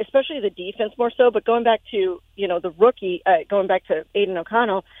 especially the defense more so. But going back to, the rookie, going back to Aiden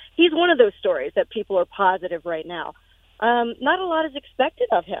O'Connell, he's one of those stories that people are positive right now. Not a lot is expected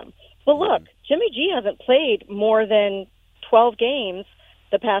of him. But look, Jimmy G hasn't played more than 12 games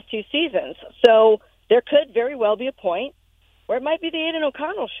the past 2 seasons. So there could very well be a point where it might be the Aiden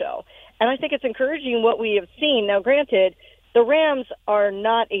O'Connell show. And I think it's encouraging what we have seen. Now, granted, the Rams are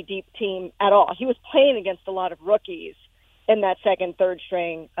not a deep team at all. He was playing against a lot of rookies in that second, third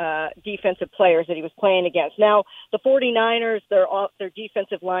string defensive players that he was playing against. Now, the 49ers, their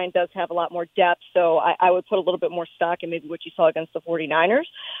defensive line does have a lot more depth, so I would put a little bit more stock in maybe what you saw against the 49ers.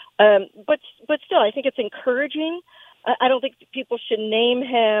 But still, I think it's encouraging. I don't think people should name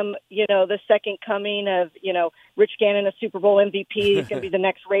him, the second coming of, Rich Gannon, a Super Bowl MVP. He's going to be the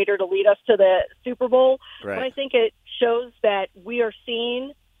next Raider to lead us to the Super Bowl. Right. But I think it shows that we are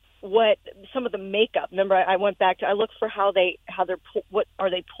seeing what some of the makeup. Remember, I went back to, I looked for what are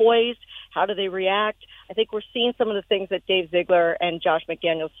they poised? How do they react? I think we're seeing some of the things that Dave Ziegler and Josh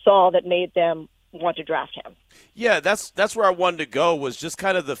McDaniels saw that made them want to draft him. Yeah, that's where I wanted to go, was just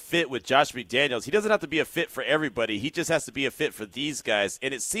kind of the fit with Josh McDaniels. He doesn't have to be a fit for everybody. He just has to be a fit for these guys.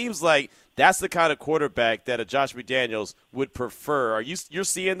 And it seems like that's the kind of quarterback that a Josh McDaniels would prefer. You're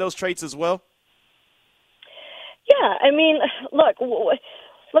seeing those traits as well? Yeah, I mean, look,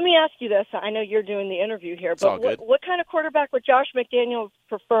 let me ask you this. I know you're doing the interview here, but what kind of quarterback would Josh McDaniels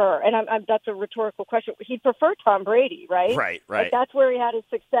prefer? And that's a rhetorical question. He'd prefer Tom Brady, right? Right. That's where he had his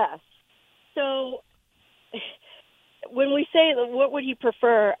success. So when we say what would he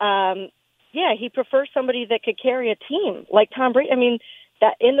prefer, he prefers somebody that could carry a team like Tom Brady. I mean,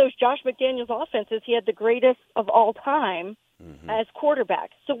 that in those Josh McDaniels offenses, he had the greatest of all time as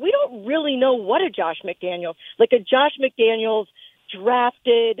quarterback. So we don't really know what a Josh McDaniels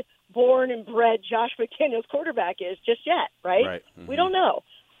drafted, born and bred Josh McDaniels quarterback is just yet, right? We don't know.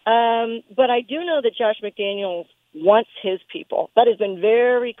 But I do know that Josh McDaniels wants his people. That has been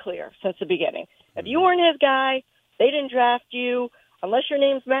very clear since the beginning. If you weren't his guy, they didn't draft you, unless your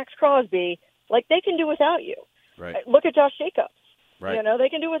name's Max Crosby, they can do without you. Right. Look at Josh Jacobs. Right. They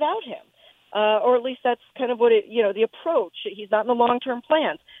can do without him. Or at least that's kind of what the approach. He's not in the long-term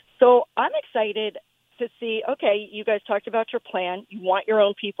plans. So I'm excited to see, okay, you guys talked about your plan. You want your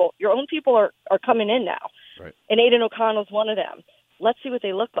own people. Your own people are coming in now. Right. And Aiden O'Connell's one of them. Let's see what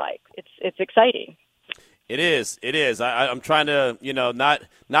they look like. It's exciting. It is. I'm trying to,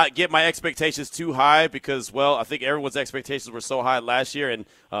 not get my expectations too high because, well, I think everyone's expectations were so high last year and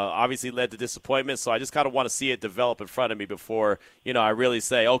obviously led to disappointment. So I just kind of want to see it develop in front of me before, I really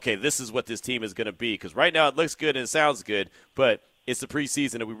say, okay, this is what this team is going to be. Because right now it looks good and it sounds good, but it's the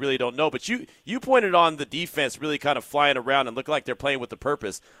preseason and we really don't know. But you pointed on the defense really kind of flying around and look like they're playing with a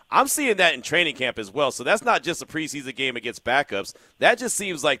purpose. I'm seeing that in training camp as well. So that's not just a preseason game against backups. That just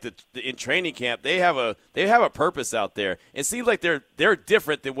seems like in training camp they have a purpose out there. It seems like they're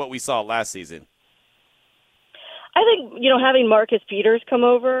different than what we saw last season. I think having Marcus Peters come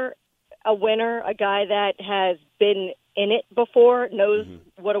over, a winner, a guy that has been in it before, knows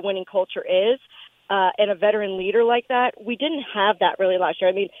what a winning culture is. And a veteran leader like that, we didn't have that really last year.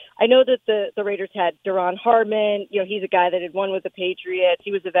 I mean, I know that the Raiders had Duron Hardman. He's a guy that had won with the Patriots. He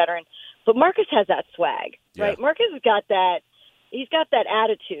was a veteran. But Marcus has that swag, right? Marcus has got that. He's got that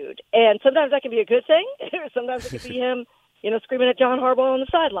attitude. And sometimes that can be a good thing. Sometimes it can be him, screaming at John Harbaugh on the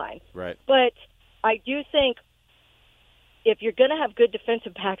sideline. Right. But I do think if you're going to have good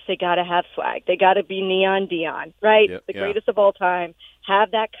defensive backs, they got to have swag. They got to be Neon Dion, right? Yep, the greatest of all time.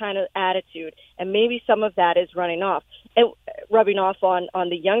 Have that kind of attitude, and maybe some of that is running off. And rubbing off on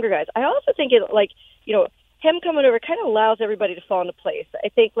the younger guys. I also think it, like, you know, him coming over kind of allows everybody to fall into place. I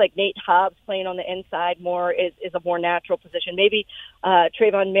think like Nate Hobbs playing on the inside more is a more natural position. Maybe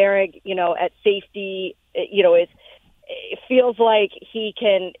Trayvon Merrick, you know, at safety, you know, it feels like he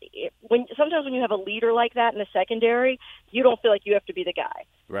can. Sometimes when you have a leader like that in the secondary, you don't feel like you have to be the guy.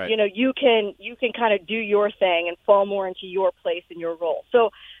 Right. You know, you can kind of do your thing and fall more into your place and your role. So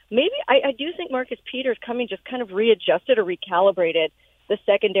maybe I do think Marcus Peters coming just kind of readjusted or recalibrated the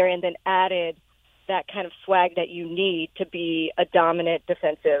secondary and then added that kind of swag that you need to be a dominant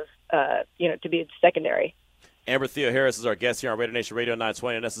defensive, to be a secondary. Amber Theoharis is our guest here on Raider Nation Radio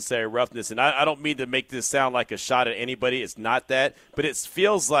 920, Unnecessary Roughness. And I don't mean to make this sound like a shot at anybody. It's not that. But it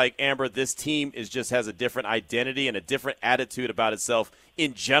feels like, Amber, this team just has a different identity and a different attitude about itself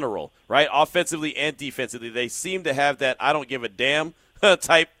in general, right? Offensively and defensively. They seem to have that I don't give a damn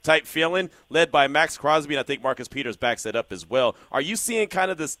type feeling, led by Max Crosby, and I think Marcus Peters backs that up as well. Are you seeing kind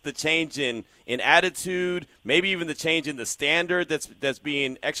of the change in attitude, maybe even the change in the standard that's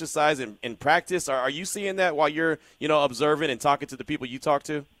being exercised in practice? Are you seeing that while you're observing and talking to the people you talk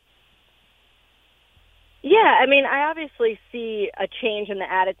to? Yeah, I mean, I obviously see a change in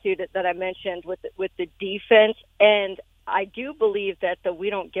the attitude that I mentioned with the defense, and I do believe that the we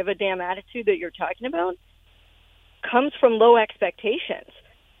don't give a damn attitude that you're talking about comes from low expectations.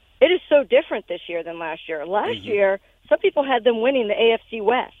 It is so different this year than last year. Last year, some people had them winning the AFC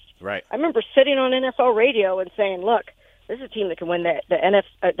West. Right. I remember sitting on NFL radio and saying, look, this is a team that can win the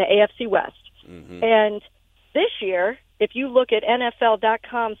AFC West. Mm-hmm. And this year, if you look at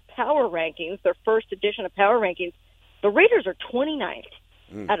NFL.com's power rankings, their first edition of power rankings, the Raiders are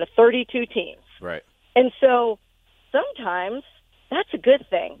 29th out of 32 teams. Right. And so sometimes that's a good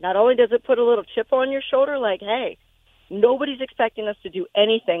thing. Not only does it put a little chip on your shoulder like, hey, nobody's expecting us to do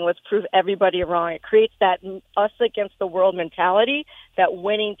anything. Let's prove everybody wrong. It creates that us against the world mentality that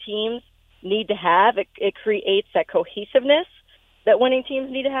winning teams need to have. It creates that cohesiveness that winning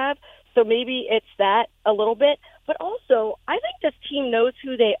teams need to have. So maybe it's that a little bit. But also, I think this team knows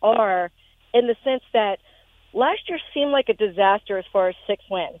who they are in the sense that last year seemed like a disaster as far as 6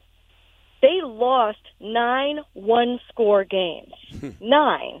 wins. They lost 9 one-score games.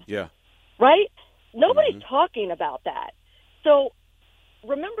 9. Yeah. Right? Nobody's talking about that. So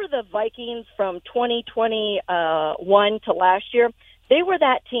remember the Vikings from 2021 to last year? They were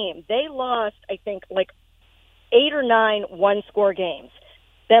that team. They lost, I think, like 8 or 9 one-score games.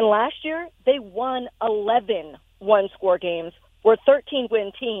 Then last year, they won 11 one-score games, were a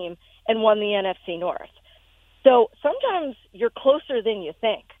 13-win team, and won the NFC North. So sometimes you're closer than you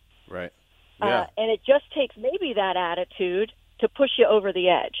think. Right. Yeah. And it just takes maybe that attitude to push you over the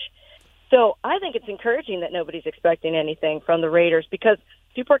edge. So I think it's encouraging that nobody's expecting anything from the Raiders because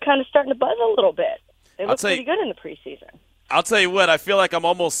people are kind of starting to buzz a little bit. They look pretty good in the preseason. I'll tell you what, I feel like I'm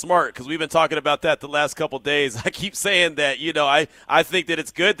almost smart because we've been talking about that the last couple of days. I keep saying that, I think that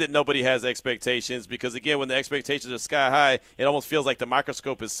it's good that nobody has expectations because, again, when the expectations are sky high, it almost feels like the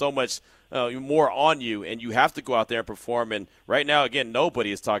microscope is so much more on you, and you have to go out there and perform. And right now, again,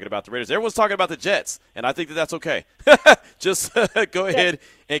 nobody is talking about the Raiders. Everyone's talking about the Jets, and I think that that's okay. Just go ahead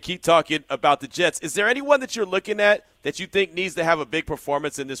and keep talking about the Jets. Is there anyone that you're looking at that you think needs to have a big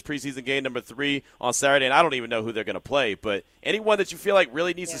performance in this preseason game number 3 on Saturday? And I don't even know who they're going to play, but anyone that you feel like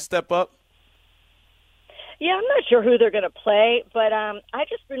really needs to step up? Yeah, I'm not sure who they're going to play, but I've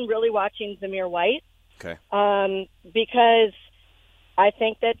just been really watching Zamir White. Okay. Because I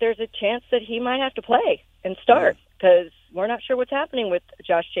think that there's a chance that he might have to play and start because we're not sure what's happening with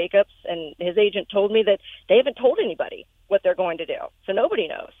Josh Jacobs, and his agent told me that they haven't told anybody what they're going to do, so nobody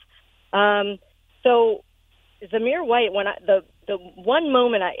knows. So Zamir White, when the one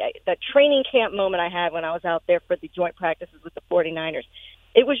moment, the training camp moment I had when I was out there for the joint practices with the 49ers,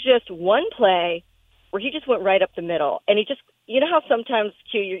 it was just one play where he just went right up the middle, and he just, how sometimes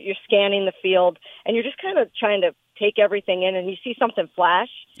Q, you're scanning the field and you're just kind of trying to take everything in, and you see something flash.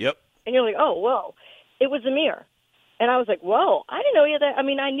 Yep. And you're like, oh, whoa. It was Zamir. And I was like, whoa, I didn't know he had that. I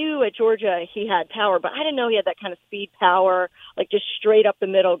mean, I knew at Georgia he had power, but I didn't know he had that kind of speed power, like just straight up the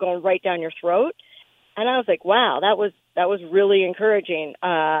middle, going right down your throat. And I was like, wow, that was really encouraging.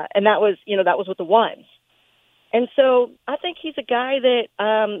 And that was with the ones. And so I think he's a guy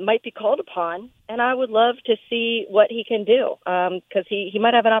that might be called upon, and I would love to see what he can do because he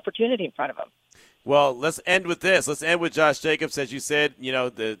might have an opportunity in front of him. Well, let's end with this. Let's end with Josh Jacobs. As you said,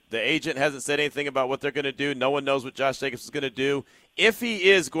 the agent hasn't said anything about what they're going to do. No one knows what Josh Jacobs is going to do. If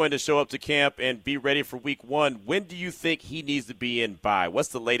he is going to show up to camp and be ready for week 1, when do you think he needs to be in by? What's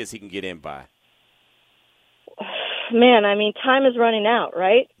the latest he can get in by? Man, I mean, time is running out,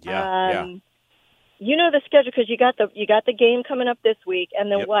 right? Yeah. you know the schedule because you got the game coming up this week,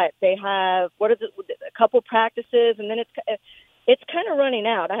 and then what? They have a couple practices, and then it's kind of running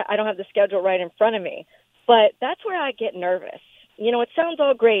out. I don't have the schedule right in front of me, but that's where I get nervous. You know, it sounds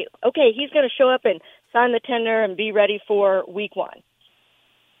all great. Okay, he's going to show up and sign the tender and be ready for week 1.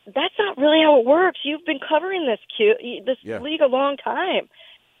 That's not really how it works. You've been covering this league a long time.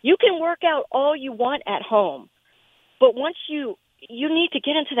 You can work out all you want at home, but once you need to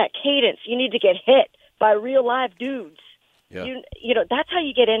get into that cadence. You need to get hit by real live dudes. Yeah. You know, that's how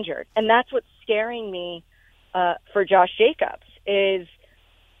you get injured. And that's what's scaring me for Josh Jacobs is,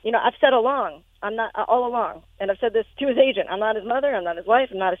 you know, I've said all along, and I've said this to his agent, I'm not his mother, I'm not his wife,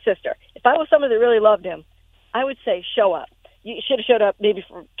 I'm not his sister. If I was somebody that really loved him, I would say show up. You should have showed up maybe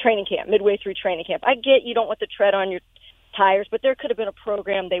for training camp, midway through training camp. I get you don't want the tread on your tires, but there could have been a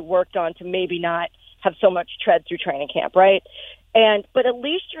program they worked on to maybe not have so much tread through training camp, right? But at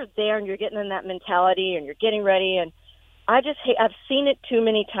least you're there and you're getting in that mentality and you're getting ready. And I've seen it too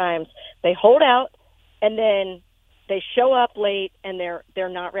many times. They hold out and then they show up late and they're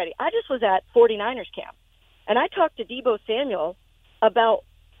not ready. I just was at 49ers camp and I talked to Deebo Samuel about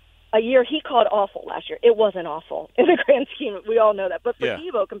a year he called awful last year. It wasn't awful in the grand scheme. We all know that. But for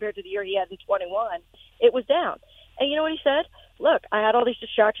Deebo, compared to the year he had in 21, it was down. And you know what he said? Look, I had all these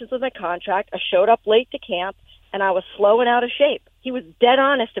distractions with my contract. I showed up late to camp, and I was slow and out of shape. He was dead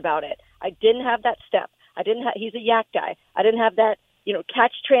honest about it. I didn't have that step. He's a yak guy. I didn't have that, you know,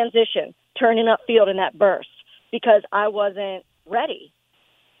 catch transition, turning upfield in that burst because I wasn't ready.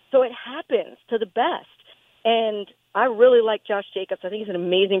 So it happens to the best. And I really like Josh Jacobs. I think he's an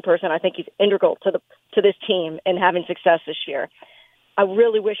amazing person. I think he's integral to this team and having success this year. I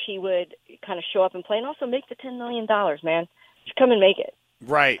really wish he would kind of show up and play and also make the $10 million, man. Just come and make it.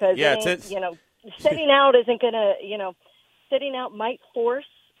 Right. Yeah. You know, sitting out isn't going to, you know, sitting out might force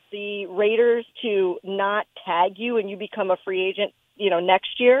the Raiders to not tag you and you become a free agent, you know,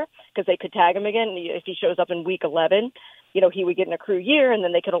 next year because they could tag him again. If he shows up in week 11, you know, he would get an accrue year and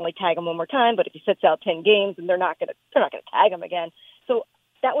then they could only tag him one more time. But if he sits out 10 games, and they're not going to tag him again. So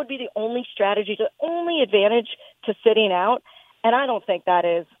that would be the only strategy, the only advantage to sitting out. And I don't think that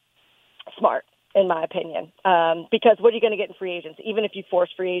is smart, in my opinion, because what are you going to get in free agency? Even if you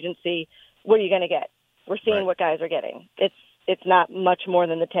force free agency, what are you going to get? We're seeing what guys are getting. It's not much more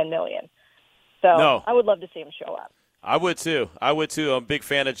than the $10 million. So no. I would love to see him show up. I would too. I'm a big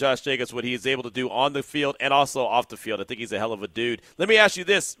fan of Josh Jacobs, what he's able to do on the field and also off the field. I think he's a hell of a dude. Let me ask you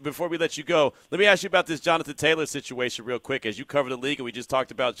this before we let you go. Let me ask you about this Jonathan Taylor situation real quick. As you cover the league and we just talked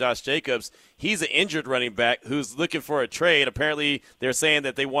about Josh Jacobs, he's an injured running back who's looking for a trade. Apparently they're saying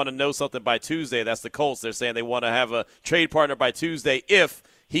that they want to know something by Tuesday. That's the Colts. They're saying they want to have a trade partner by Tuesday if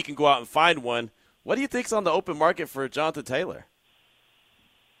he can go out and find one. What do you think's on the open market for Jonathan Taylor?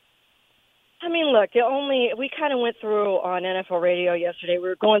 I mean, look, we kind of went through on NFL radio yesterday. We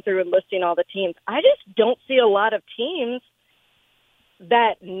were going through and listing all the teams. I just don't see a lot of teams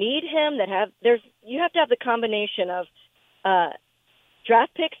that need him, you have to have the combination of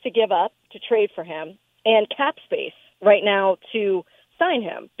draft picks to give up to trade for him and cap space right now to sign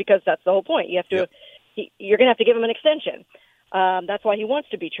him because that's the whole point. You have to, you're going to have to give him an extension. That's why he wants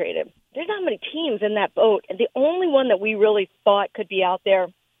to be traded. There's not many teams in that boat. And the only one that we really thought could be out there,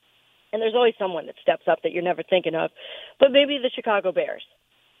 and there's always someone that steps up that you're never thinking of, but maybe the Chicago Bears,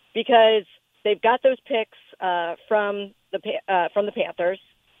 because they've got those picks from the Panthers,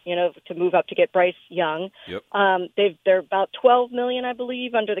 you know, to move up to get Bryce Young. Yep. They're about $12 million, I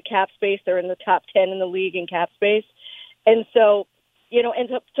believe, under the cap space. They're in the top 10 in the league in cap space, and so, you know, and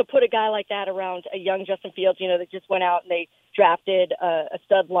to put a guy like that around a young Justin Fields, you know, they just went out and they drafted a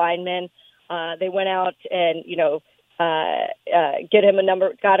stud lineman. They went out and, you know, got him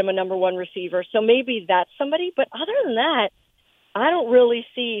a number one receiver. So maybe that's somebody. But other than that, I don't really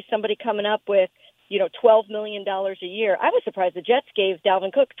see somebody coming up with, you know, $12 million a year. I was surprised the Jets gave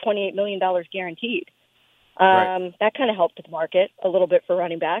Dalvin Cook $28 million guaranteed. Right. That kind of helped the market a little bit for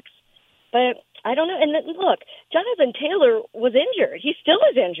running backs. But I don't know. And then, look, Jonathan Taylor was injured. He still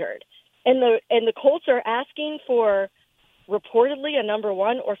is injured. And the Colts are asking for reportedly a number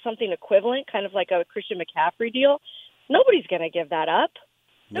one or something equivalent, kind of like a Christian McCaffrey deal. Nobody's going to give that up.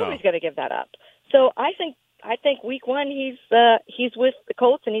 Nobody's going to give that up. So I think week one he's with the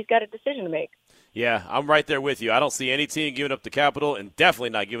Colts and he's got a decision to make. Yeah, I'm right there with you. I don't see any team giving up the capital and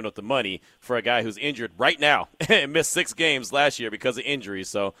definitely not giving up the money for a guy who's injured right now and missed 6 games last year because of injuries.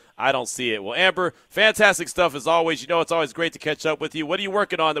 So I don't see it. Well, Amber, fantastic stuff as always. You know, it's always great to catch up with you. What are you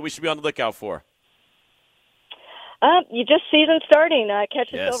working on that we should be on the lookout for? You just season starting.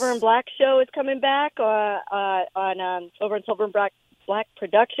 Catch the Silver and Black show is coming back on over in Silver and Black Black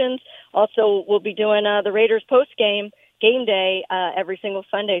Productions. Also, we'll be doing the Raiders game day every single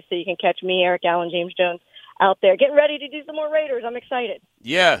Sunday, so you can catch me, Eric Allen, James Jones out there. Getting ready to do some more Raiders. I'm excited.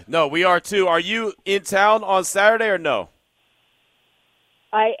 Yeah, no, we are too. Are you in town on Saturday or no?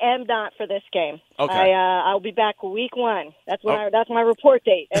 I am not for this game. Okay. I'll be back week 1. That's when that's my report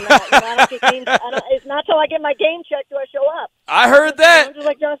date. And I don't get games. It's not till I get my game check do I show up. I heard that. I'm just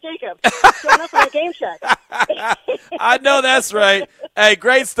like Josh Jacobs, showing up for my game check. I know that's right. Hey,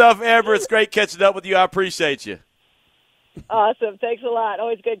 great stuff, Amber. It's great catching up with you. I appreciate you. Awesome. Thanks a lot.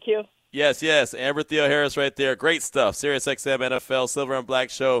 Always good, Q. Yes. Amber Theoharis right there. Great stuff. SiriusXM NFL Silver and Black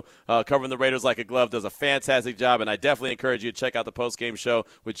show covering the Raiders like a glove. Does a fantastic job, and I definitely encourage you to check out the post-game show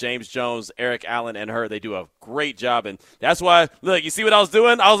with James Jones, Eric Allen, and her. They do a great job, and that's why, look, you see what I was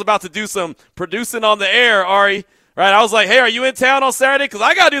doing? I was about to do some producing on the air, Ari. Right, I was like, hey, are you in town on Saturday? Because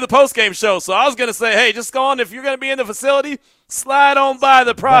I got to do the post-game show. So I was going to say, hey, just go on. If you're going to be in the facility, slide on by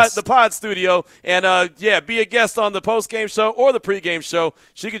the pod studio and, be a guest on the post-game show or the pre-game show.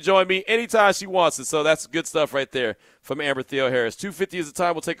 She can join me anytime she wants it. So that's good stuff right there from Amber Theoharis. 2:50 is the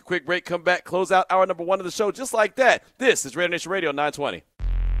time. We'll take a quick break, come back, close out hour number 1 of the show just like that. This is Raider Nation Radio 920.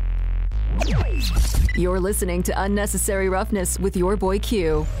 You're listening to Unnecessary Roughness with your boy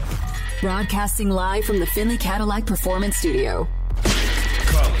Q. Broadcasting live from the Finley Cadillac Performance Studio.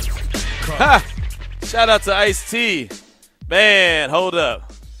 Ha! Shout out to Ice-T. Man, hold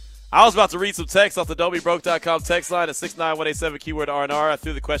up. I was about to read some text off the Don'tBeBroke.com text line at 69187 keyword R&R. I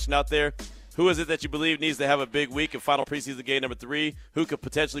threw the question out there. Who is it that you believe needs to have a big week in final preseason game number 3? Who could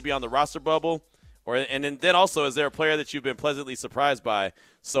potentially be on the roster bubble? And then also, is there a player that you've been pleasantly surprised by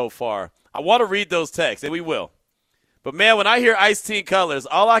so far? I want to read those texts, and we will. But, man, when I hear Ice-T Colors,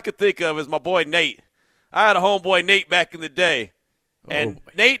 all I could think of is my boy Nate. I had a homeboy Nate back in the day, and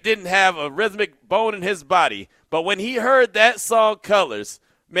Nate didn't have a rhythmic bone in his body. But when he heard that song Colors,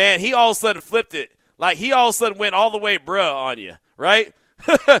 man, he all of a sudden flipped it. Like he all of a sudden went all the way bruh on you, right?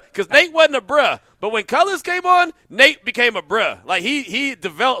 Because Nate wasn't a bruh. But when Colors came on, Nate became a bruh. Like he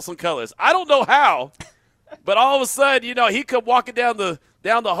developed some colors. I don't know how, but all of a sudden, he come walking down the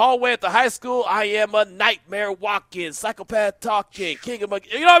hallway at the high school. I am a nightmare walking, psychopath talking, king of my,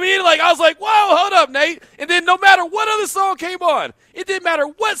 you know what I mean? Like, I was like, whoa, hold up, Nate. And then no matter what other song came on, it didn't matter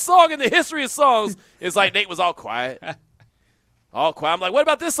what song in the history of songs, it's like Nate was all quiet. All quiet. I'm like, what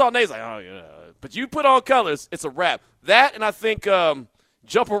about this song? Nate's like, oh, yeah. But you put on Colors, it's a rap. That, and I think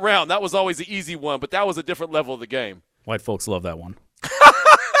Jump Around, that was always the easy one, but that was a different level of the game. White folks love that one.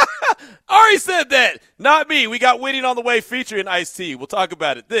 Ari said that, not me. We got Winning on the Way featuring Ice-T. We'll talk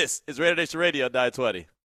about it. This is Raider Nation Radio 920.